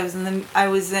Rufus,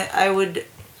 I would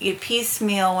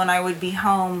piecemeal when I would be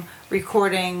home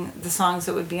recording the songs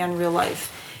that would be on Real Life.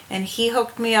 And he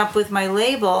hooked me up with my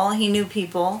label. He knew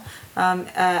people.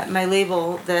 My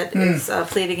label that is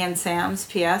Played Again Sam's,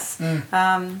 PS.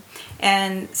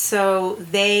 And so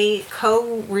they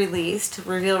co-released,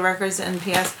 Reveal Records and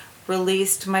PS,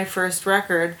 released my first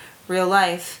record, Real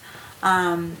Life.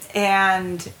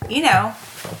 And,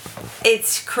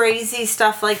 it's crazy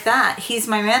stuff like that. He's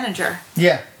my manager.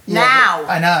 Yeah. Now.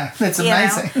 I know. That's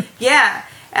amazing. Yeah.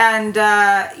 And,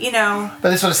 But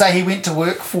that's what I say. He went to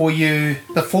work for you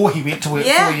before he went to work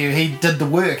for you. He did the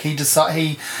work. And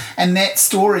that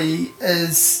story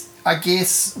is, I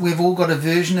guess, we've all got a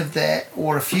version of that,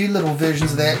 or a few little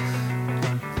versions of that.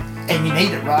 And you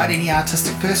need it, right? Any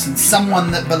artistic person. Someone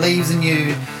that believes in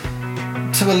you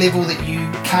to a level that you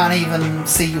can't even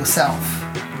see yourself.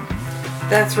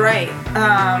 That's right.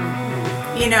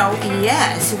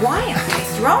 Yes. Why am I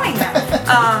throwing that?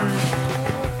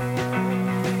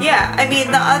 Yeah, I mean,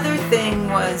 the other thing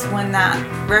was when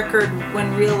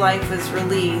Real Life was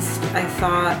released, I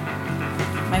thought,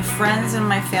 my friends and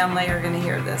my family are going to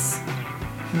hear this.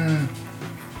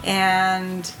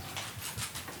 And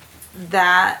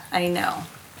that I know.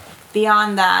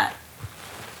 Beyond that,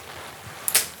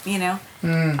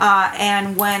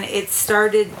 and when it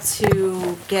started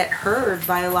to get heard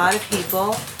by a lot of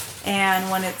people,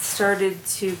 and when it started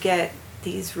to get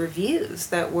these reviews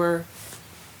that were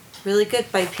really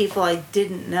good by people I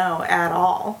didn't know at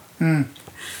all,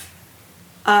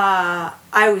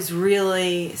 I was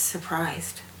really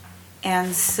surprised.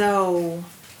 And so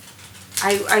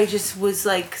I just was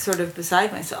like sort of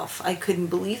beside myself. I couldn't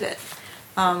believe it.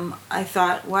 I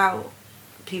thought, wow,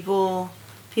 people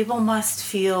must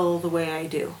feel the way I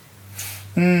do.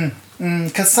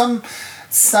 Because some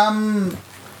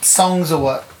songs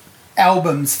or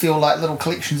albums feel like little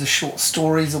collections of short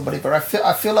stories or whatever. I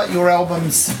feel like your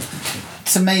albums,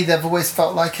 to me, they've always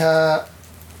felt like a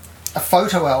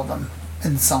photo album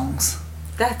in songs.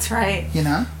 That's right.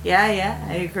 Yeah,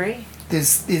 I agree.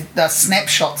 There's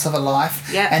snapshots of a life,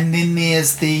 yeah, and then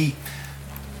there's the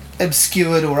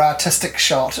obscured or artistic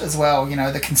shot as well,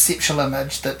 the conceptual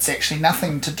image that's actually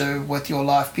nothing to do with your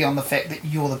life beyond the fact that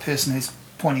you're the person who's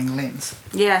pointing the lens.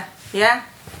 Yeah.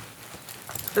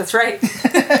 That's right.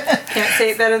 Can't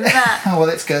say it better than that. Oh, well,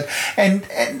 that's good. And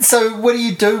so what do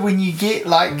you do when you get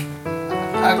like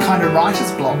a kind of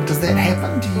writer's block? Does that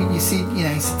happen? Do you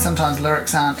said sometimes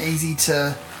lyrics aren't easy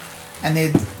to, and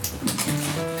a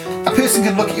person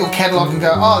can look at your catalogue and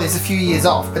go, oh, there's a few years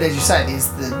off, but as you say, there's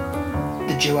the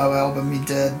duo album you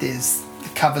did, there's the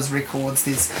covers records,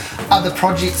 there's other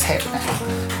projects happening.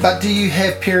 But do you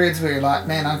have periods where you're like,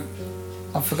 man,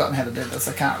 I've forgotten how to do this,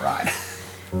 I can't write?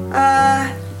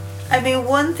 I mean,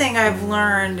 one thing I've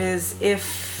learned is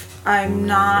if I'm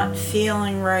not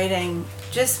feeling writing,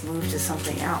 just move to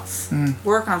something else.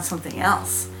 Work on something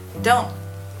else. Don't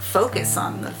focus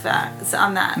on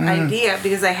that idea,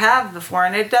 because I have before,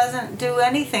 and it doesn't do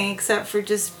anything except for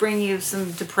just bring you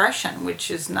some depression, which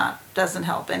doesn't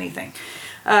help anything.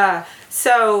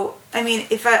 So I mean,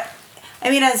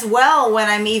 as well, when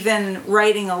I'm even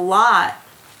writing a lot,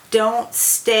 don't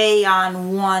stay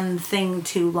on one thing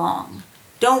too long.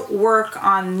 Don't work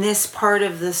on this part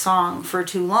of the song for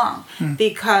too long,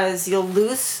 because you'll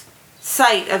lose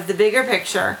sight of the bigger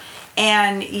picture,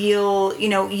 and you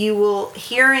will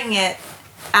hearing it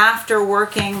after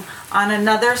working on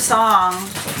another song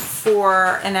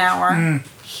for an hour,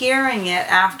 hearing it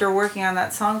after working on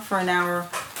that song for an hour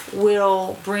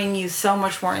will bring you so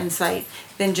much more insight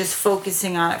than just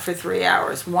focusing on it for 3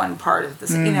 hours, one part of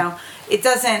this.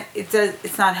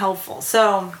 It's not helpful.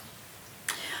 So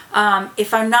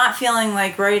if I'm not feeling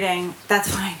like writing, that's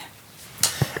fine.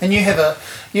 And you have a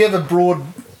broad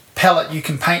palette you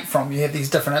can paint from. You have these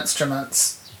different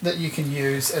instruments that you can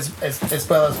use as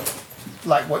well as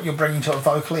like what you're bringing to it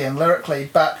vocally and lyrically.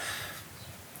 But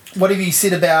what have you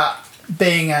said about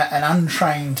being an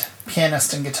untrained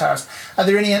pianist and guitarist. Are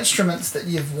there any instruments that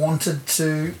you've wanted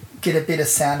to get a better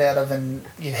sound out of and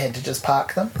you've had to just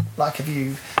park them? Like, have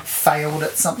you failed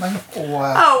at something? Or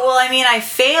I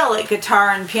fail at guitar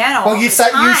and piano. Well, you say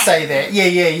that.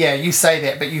 Yeah. You say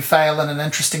that, but you fail in an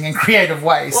interesting and creative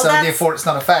way, so therefore it's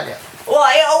not a failure. Well,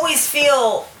 I always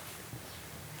feel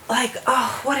like,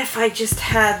 what if I just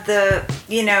had the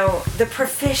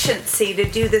proficiency to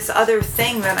do this other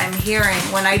thing that I'm hearing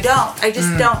when I don't. I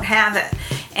just don't have it.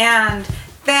 And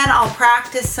then I'll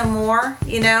practice some more,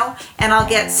 and I'll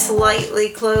get slightly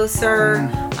closer.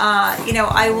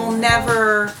 I will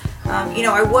never,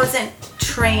 I wasn't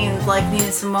trained like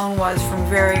Nina Simone was from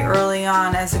very early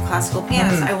on as a classical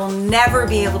pianist. I will never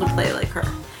be able to play like her.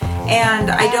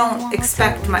 And I don't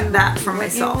expect that from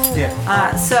myself.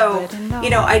 So,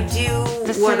 I do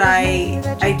what I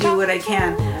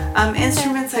can.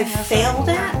 Instruments I failed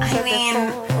at.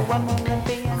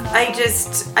 I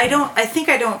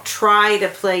don't try to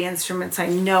play instruments I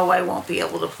know I won't be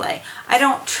able to play. I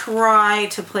don't try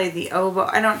to play the oboe.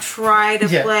 I don't try to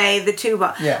play the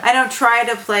tuba. I don't try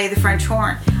to play the French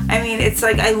horn. It's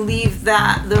like I leave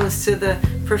those to the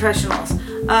professionals.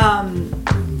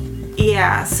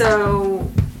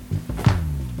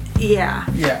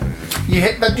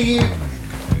 But do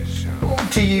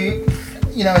you,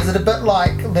 is it a bit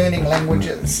like learning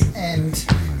languages? And,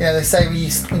 they say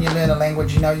when you learn a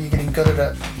language, you're getting good at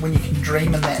it when you can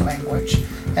dream in that language.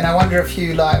 And I wonder if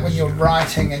you, like, when you're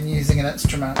writing and using an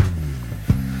instrument,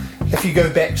 if you go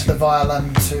back to the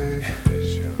violin to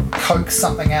coax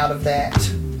something out of that,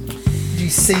 do you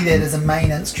see that as a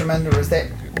main instrument, or is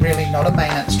that really not a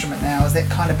main instrument now? Has that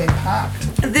kind of been parked?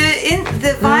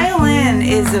 The violin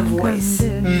is a voice.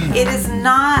 It is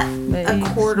not a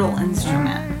chordal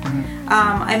instrument.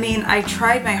 I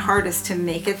tried my hardest to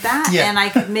make it that, and I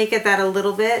could make it that a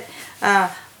little bit,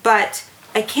 but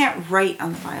I can't write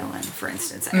on the violin, for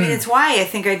instance. It's why I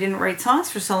think I didn't write songs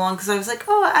for so long, because I was like,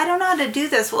 I don't know how to do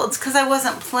this. Well, it's because I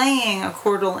wasn't playing a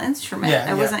chordal instrument.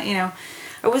 I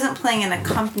wasn't playing an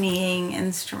accompanying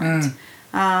instrument.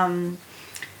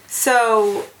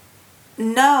 So,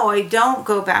 no, I don't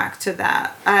go back to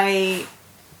that. I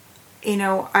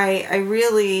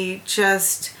really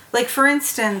just, like, for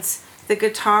instance, the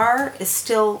guitar is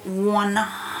still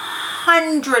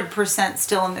 100%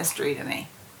 still a mystery to me.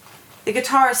 The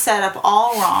guitar is set up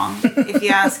all wrong, if you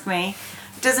ask me.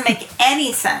 It doesn't make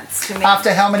any sense to me.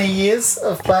 After how many years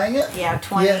of playing it?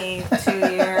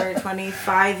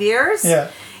 25 years.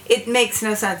 It makes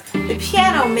no sense. The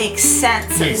piano makes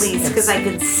sense, at least, because I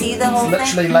can see the whole thing.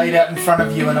 It's literally laid out in front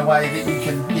of you in a way that you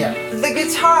can, The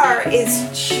guitar is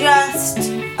just,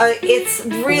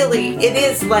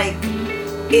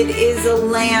 it is a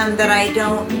land that I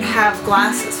don't have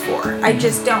glasses for. I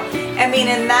just don't.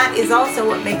 And that is also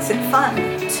what makes it fun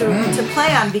to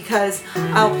play on, because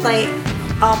I'll play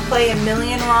a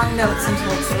million wrong notes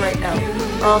until it's the right note.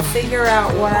 Or I'll figure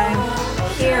out what I'm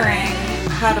hearing,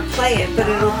 how to play it, but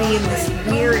it'll be in this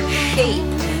weird shape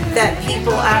that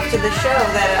people after the show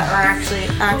that are actually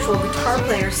actual guitar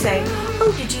players say,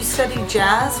 did you study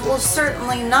jazz? Well,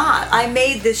 certainly not. I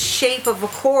made this shape of a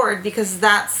chord because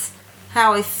that's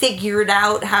how I figured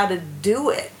out how to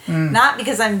do it. Not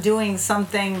because I'm doing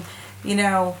something,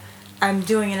 I'm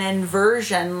doing an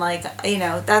inversion,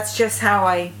 that's just how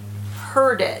I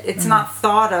heard it. It's not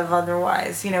thought of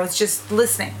otherwise, it's just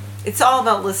listening. It's all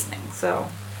about listening, so...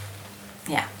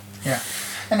 Yeah.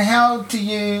 And how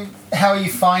are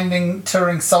you finding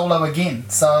touring solo again?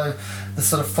 So the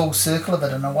sort of full circle of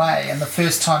it in a way, and the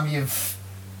first time you've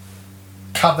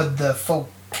covered the full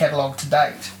catalogue to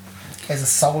date as a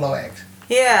solo act.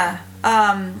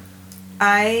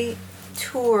 I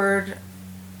toured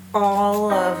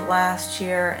all of last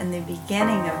year and the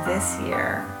beginning of this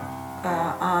year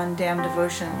on Damn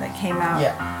Devotion that came out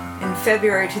in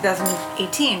February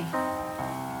 2018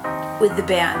 with the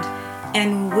band.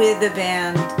 And with a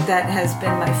band that has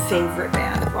been my favorite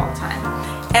band of all time.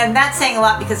 And that's saying a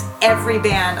lot, because every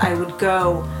band I would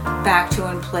go back to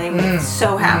and play with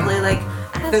so happily. Like,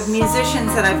 the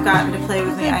musicians that I've gotten to play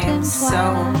with me, I am so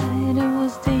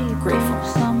grateful.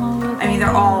 They're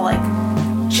all, like,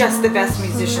 just the best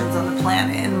musicians on the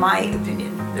planet, in my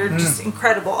opinion. They're just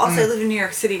incredible. Also, I live in New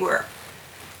York City, where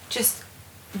just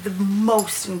the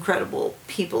most incredible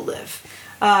people live.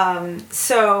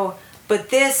 But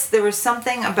there was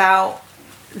something about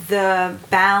the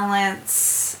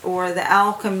balance or the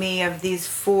alchemy of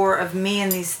me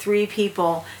and these three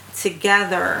people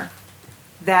together,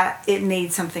 that it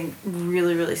made something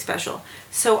really, really special.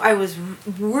 So I was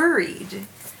worried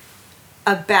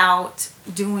about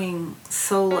doing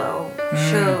solo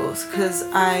shows, because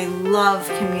I loved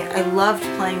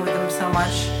playing with them so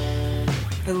much.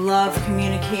 I love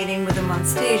communicating with them on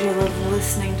stage. I love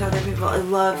listening to other people. I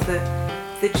love the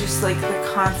just like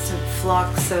the constant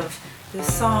flux of the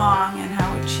song and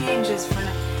how it changes from.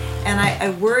 And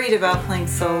I worried about playing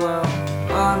solo.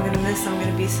 Oh, I'm gonna miss them. I'm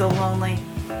gonna be so lonely.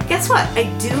 Guess what? I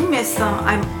do miss them.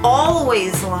 I'm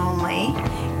always lonely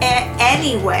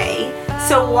anyway.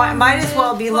 So might as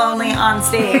well be lonely on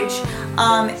stage.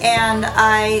 And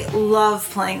I love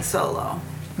playing solo.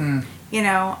 You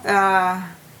know,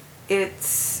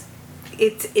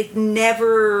 it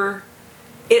never,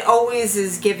 it always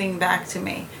is giving back to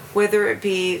me, whether it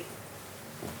be,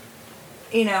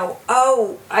 you know,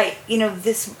 I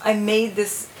made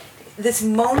this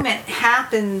moment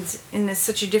happened in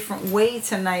such a different way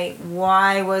tonight.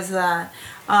 Why was that?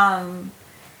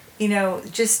 You know,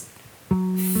 just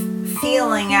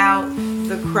feeling out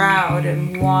the crowd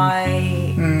and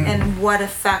why and what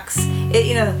affects it.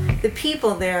 You know, the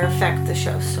people there affect the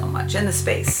show so much and the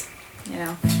space. You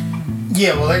know.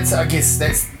 Yeah, well, I guess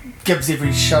that gives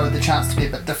every show the chance to be a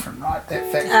bit different, right?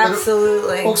 That fact.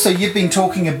 Absolutely. But also, you've been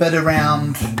talking a bit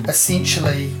around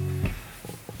essentially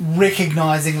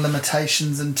recognizing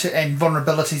limitations and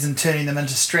vulnerabilities and turning them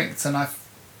into strengths, and I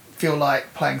feel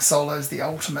like playing solo is the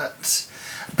ultimate,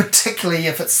 particularly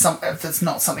if it's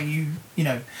not something you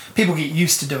know, people get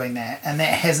used to doing that, and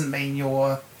that hasn't been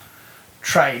your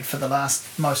trade for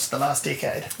most of the last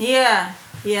decade. Yeah.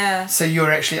 So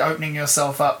you're actually opening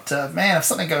yourself up to, man, if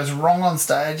something goes wrong on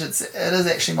stage, it is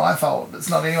actually my fault. It's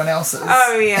not anyone else's.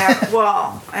 Oh yeah.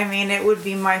 Well, I mean, it would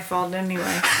be my fault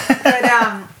anyway. But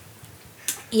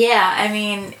yeah, I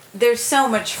mean, there's so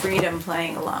much freedom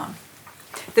playing alone.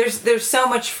 There's so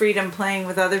much freedom playing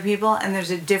with other people, and there's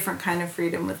a different kind of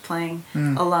freedom with playing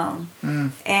alone.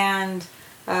 And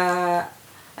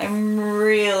I'm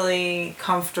really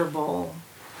comfortable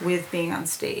with being on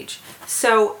stage.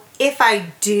 So if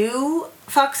I do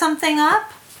fuck something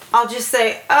up, I'll just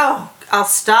say, I'll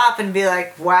stop and be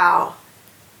like, wow,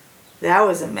 that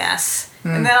was a mess.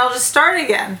 And then I'll just start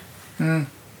again.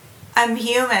 I'm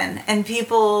human, and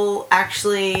people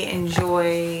actually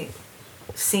enjoy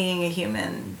seeing a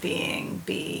human being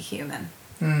be human.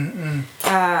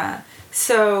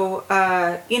 So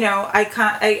you know,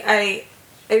 I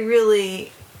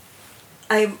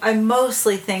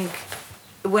mostly think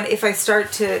if I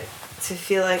start to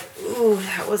feel like, ooh,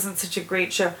 that wasn't such a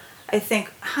great show, I think,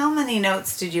 how many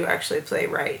notes did you actually play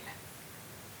right?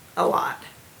 A lot.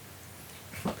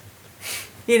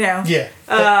 You know. Yeah.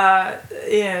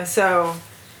 You know. So,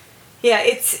 yeah,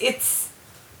 it's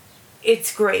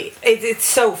great. It's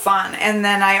so fun, and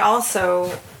then I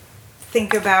also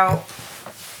think about,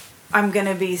 I'm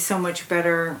gonna be so much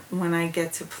better when I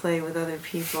get to play with other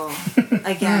people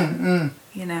again.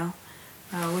 You know,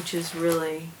 which is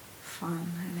really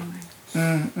fun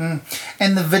anyway.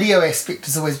 And the video aspect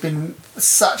has always been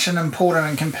such an important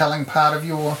and compelling part of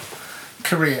your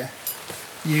career.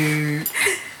 You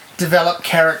develop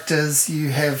characters, you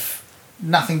have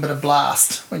nothing but a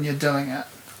blast when you're doing it.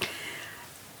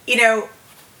 You know,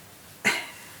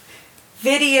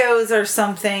 videos are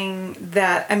something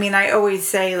that, I mean, I always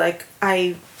say, like,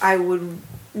 I would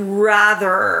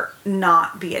rather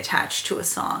not be attached to a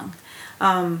song,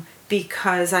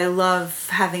 because I love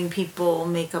having people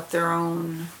make up their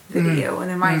own video in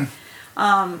their mind.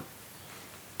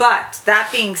 But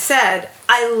that being said,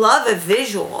 I love a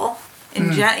visual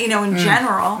in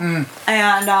general,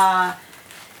 and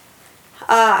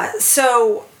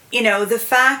so, you know, the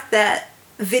fact that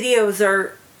videos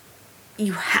are,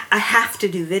 I have to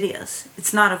do videos.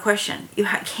 It's not a question. You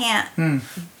can't.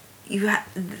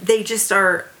 They just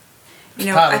are, you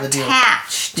know,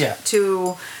 attached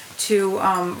to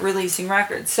releasing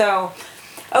records. So,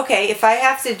 okay, if I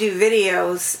have to do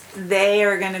videos, they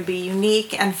are going to be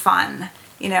unique and fun.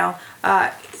 You know,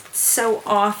 so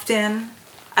often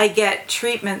I get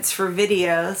treatments for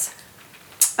videos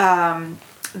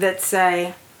that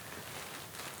say,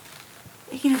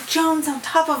 you know, Joan's on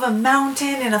top of a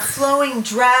mountain in a flowing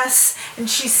dress and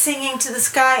she's singing to the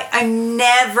sky. I'm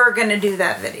never going to do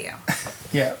that video.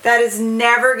 Yeah. That is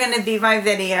never going to be my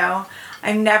video.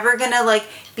 I'm never going to, like,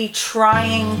 be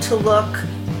trying to look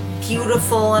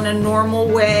beautiful in a normal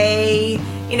way.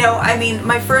 You know, I mean,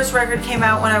 my first record came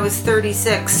out when I was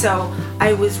 36, so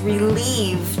I was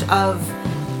relieved of,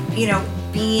 you know,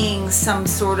 being some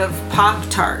sort of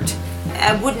Pop-Tart.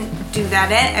 I wouldn't do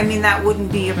that. I mean, that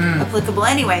wouldn't be applicable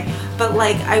anyway. But,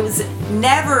 like, I was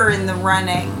never in the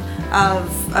running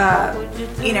of,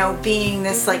 you know, being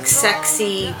this, like,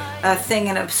 sexy thing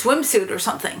in a swimsuit or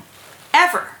something.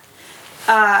 Ever.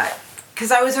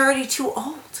 Because I was already too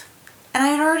old. And I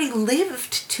had already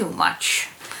lived too much.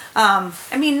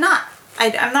 I mean,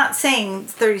 I'm not saying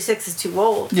 36 is too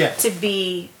old to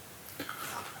be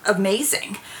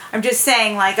amazing. I'm just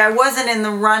saying, like, I wasn't in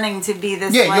the running to be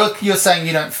this. Yeah, like, you're saying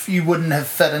you wouldn't have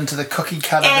fit into the cookie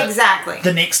cutter. Exactly.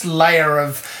 The next layer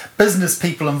of business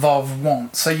people involved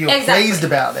want. So you're pleased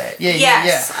about that. Yeah,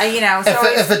 yes. yeah. So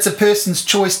if it's a person's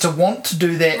choice to want to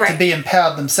do that, to be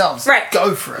empowered themselves,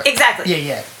 go for it. Exactly.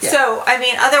 Yeah. So, I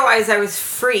mean, otherwise I was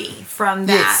free from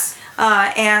that. Yes.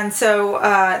 And so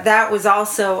that was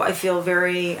also, I feel,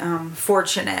 very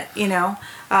fortunate,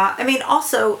 I mean,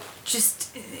 also, just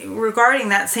regarding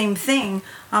that same thing,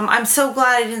 I'm so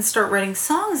glad I didn't start writing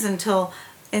songs until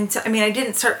I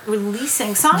didn't start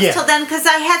releasing songs till then, because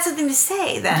I had something to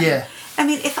say then. Yeah. I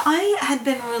mean, if I had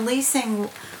been releasing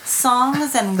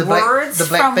songs and the words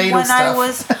Black from Beatles when stuff. I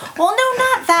was, well, no,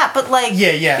 not that, but like,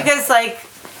 because like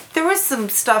there was some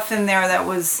stuff in there that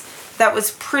was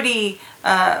pretty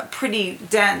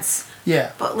dense.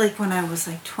 Yeah. But like when I was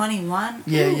like 21.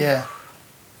 Yeah.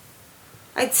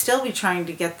 I'd still be trying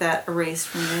to get that erased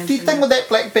from the internet. Do you think with that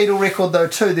Black Beetle record though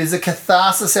too, there's a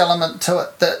catharsis element to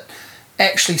it that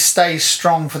actually stays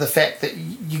strong for the fact that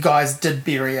you guys did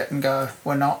bury it and go,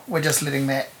 we're just letting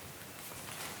that.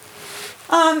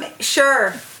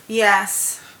 Sure.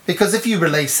 Yes. Because if you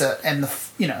release it and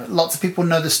lots of people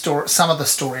know the story, some of the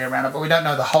story around it, but we don't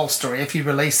know the whole story. If you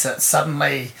release it,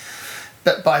 suddenly,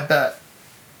 bit by bit,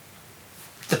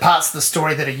 the parts of the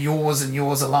story that are yours and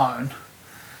yours alone,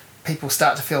 people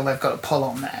start to feel they've got a pull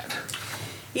on that.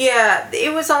 Yeah,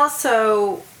 it was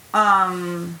also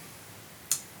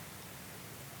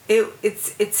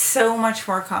it's so much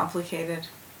more complicated,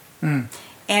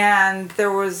 and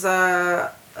there was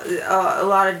a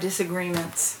lot of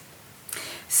disagreements.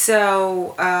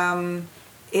 So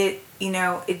it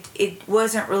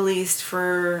wasn't released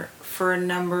for a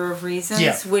number of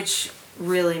reasons, which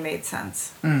really made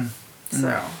sense.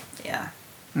 So yeah.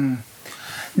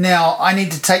 Now, I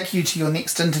need to take you to your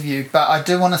next interview, but I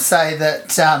do want to say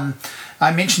that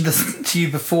I mentioned this to you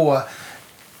before.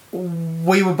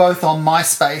 We were both on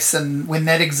MySpace, and when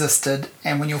that existed,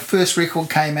 and when your first record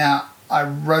came out, I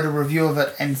wrote a review of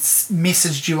it and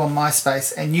messaged you on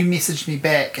MySpace, and you messaged me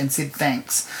back and said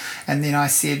thanks. And then I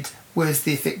said, where's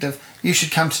the effect of, you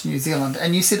should come to New Zealand?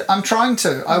 And you said, I'm trying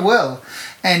to, I will.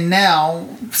 And now,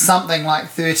 something like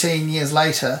 13 years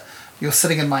later, you're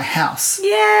sitting in my house.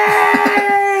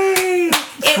 Yay!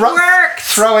 It worked!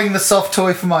 Throwing the soft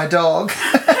toy for my dog.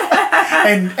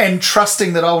 and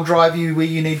trusting that I'll drive you where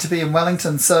you need to be in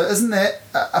Wellington. So isn't that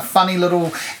a funny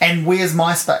little... And where's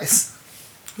MySpace?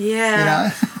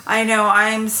 Yeah. I know.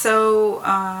 I'm so...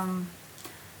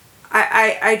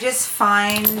 I just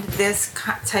find this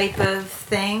type of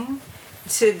thing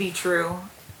to be true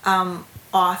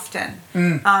often.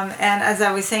 And as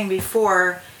I was saying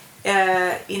before...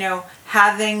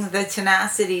 having the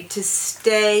tenacity to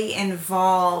stay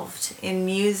involved in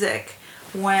music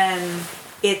when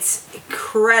it's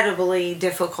incredibly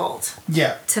difficult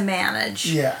to manage.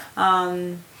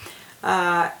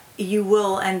 You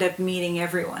will end up meeting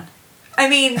everyone. I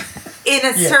mean, in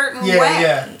a certain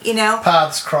way,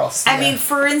 Paths cross. I mean,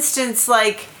 for instance,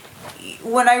 like,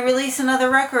 when I release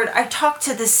another record, I talk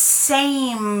to the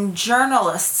same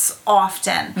journalists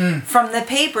often from the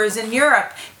papers in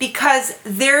Europe, because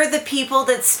they're the people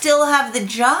that still have the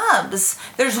jobs.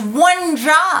 There's one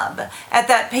job at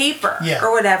that paper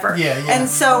or whatever. And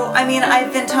so, I mean,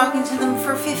 I've been talking to them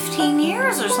for 15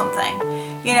 years or something.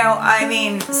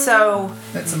 So...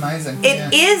 That's amazing.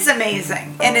 It is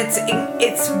amazing. And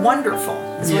it's wonderful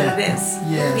is what it is.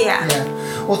 Yeah.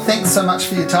 Well, thanks so much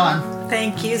for your time.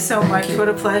 Thank you so much. What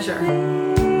a pleasure.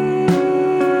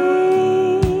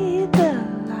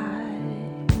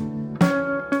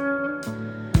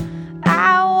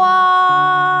 I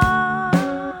want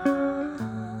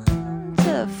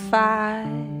to fight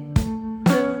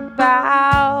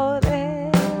about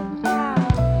it now.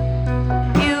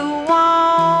 You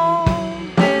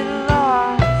won't be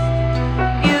lost.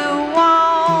 You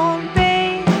won't be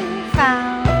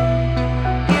found.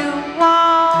 You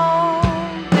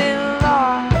won't be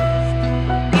lost.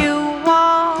 You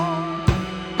won't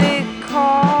be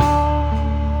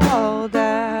called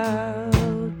out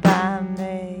by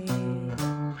me.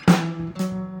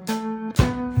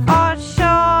 For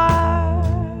sure,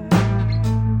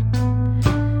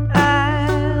 I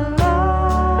love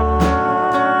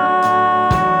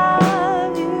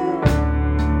you,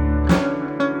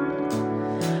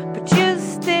 but you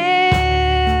still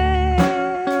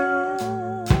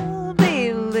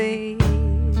believe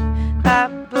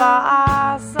that blind